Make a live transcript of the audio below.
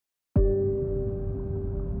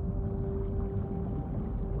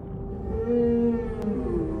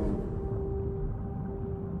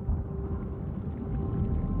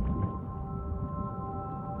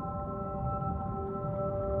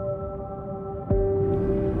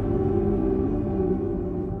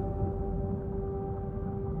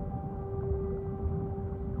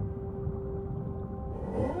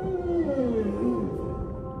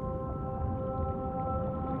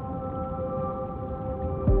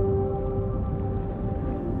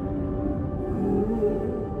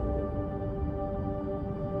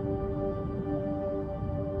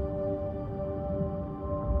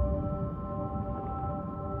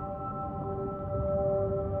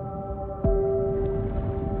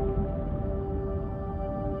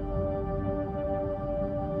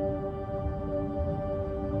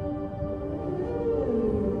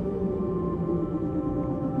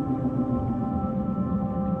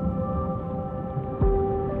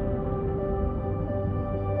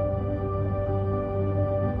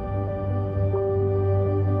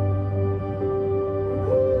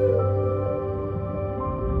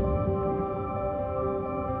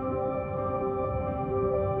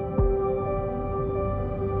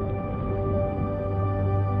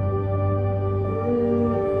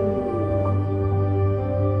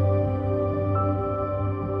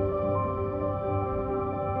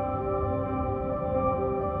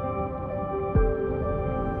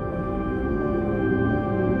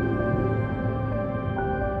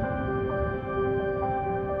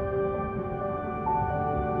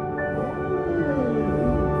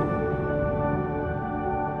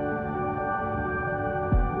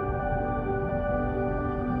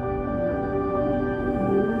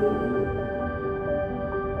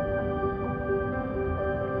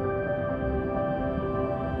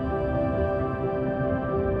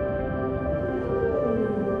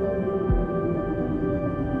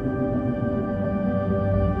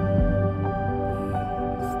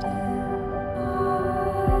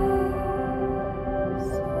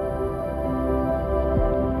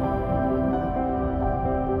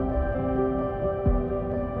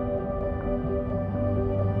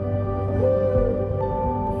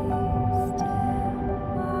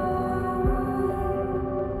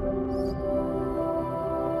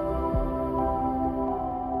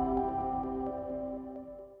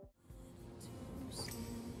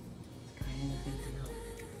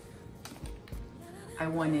I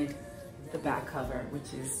wanted the back cover,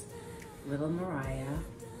 which is Little Mariah.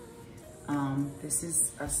 This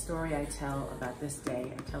is a story I tell about this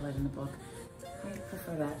day. I tell it in the book. I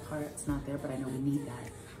prefer that part. It's not there, but I know we need that.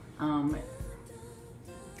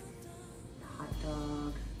 Hot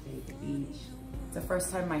dog, Baby Beach. It's the first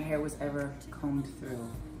time my hair was ever combed through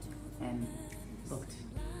and looked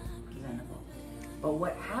presentable. But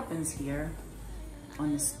what happens here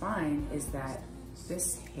on the spine is that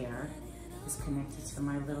this hair is connected to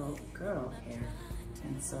my little girl hair.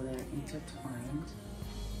 And so they're intertwined.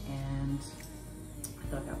 And I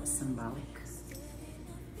thought that was symbolic.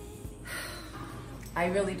 I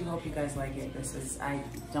really do hope you guys like it. I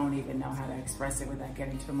don't even know how to express it without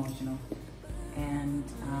getting too emotional. And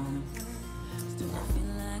let's do that.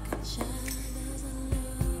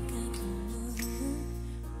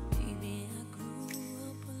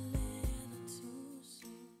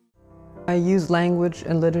 I use language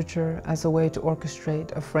and literature as a way to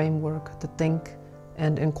orchestrate a framework to think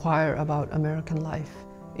and inquire about American life,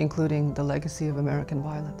 including the legacy of American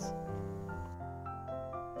violence.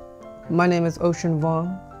 My name is Ocean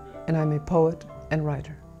Vuong, and I'm a poet and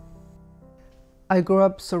writer. I grew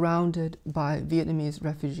up surrounded by Vietnamese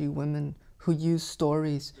refugee women who use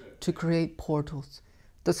stories to create portals.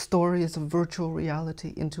 The story is a virtual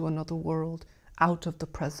reality into another world, out of the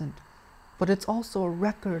present. But it's also a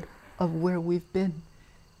record of where we've been.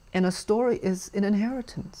 And a story is an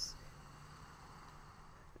inheritance.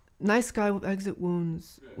 Nice Guy with Exit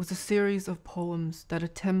Wounds was a series of poems that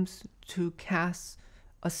attempts to cast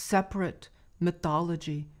a separate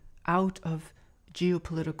mythology out of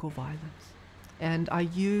geopolitical violence. And I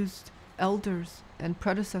used elders and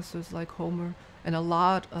predecessors like Homer and a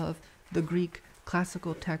lot of the Greek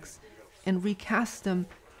classical texts and recast them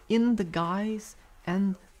in the guise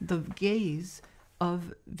and the gaze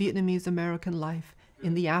of Vietnamese American life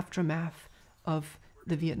in the aftermath of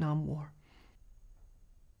the Vietnam War.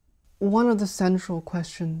 One of the central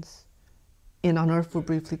questions in On Earth We're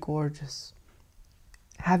Briefly Gorgeous,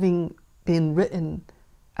 having been written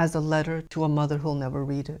as a letter to a mother who'll never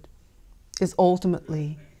read it, is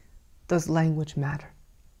ultimately, does language matter?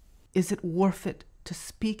 Is it worth it to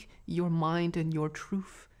speak your mind and your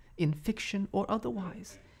truth in fiction or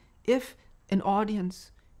otherwise? If an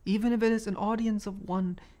audience, even if it is an audience of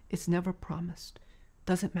one, is never promised,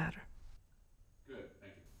 does it matter? Good,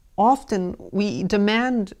 thank you. Often we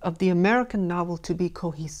demand of the American novel to be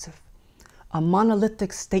cohesive, a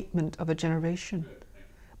monolithic statement of a generation.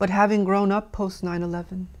 But having grown up post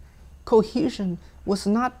 9/11, cohesion was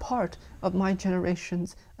not part of my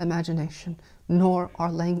generation's imagination, nor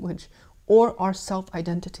our language, or our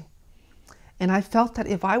self-identity. And I felt that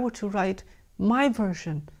if I were to write my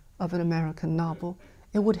version of an American novel,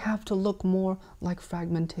 it would have to look more like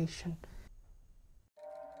fragmentation.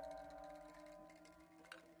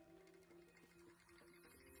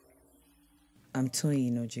 I'm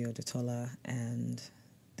Toyin Oji-Odutola, and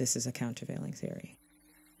this is a countervailing theory.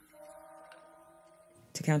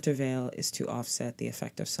 To countervail is to offset the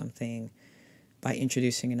effect of something by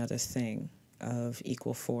introducing another thing of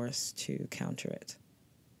equal force to counter it.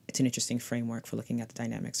 It's an interesting framework for looking at the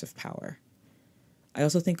dynamics of power. I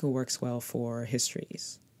also think it works well for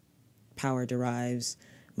histories. Power derives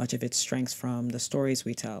much of its strength from the stories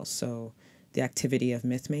we tell, so the activity of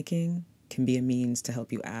myth-making can be a means to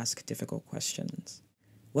help you ask difficult questions.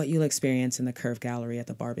 What you'll experience in the Curve Gallery at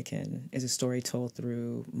the Barbican is a story told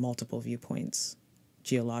through multiple viewpoints: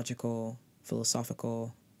 geological,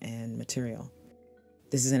 philosophical, and material.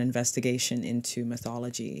 This is an investigation into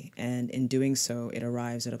mythology, and in doing so, it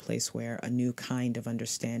arrives at a place where a new kind of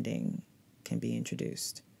understanding can be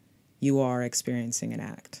introduced. You are experiencing an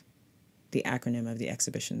act, the acronym of the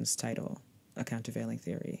exhibition's title, A Countervailing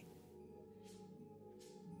Theory.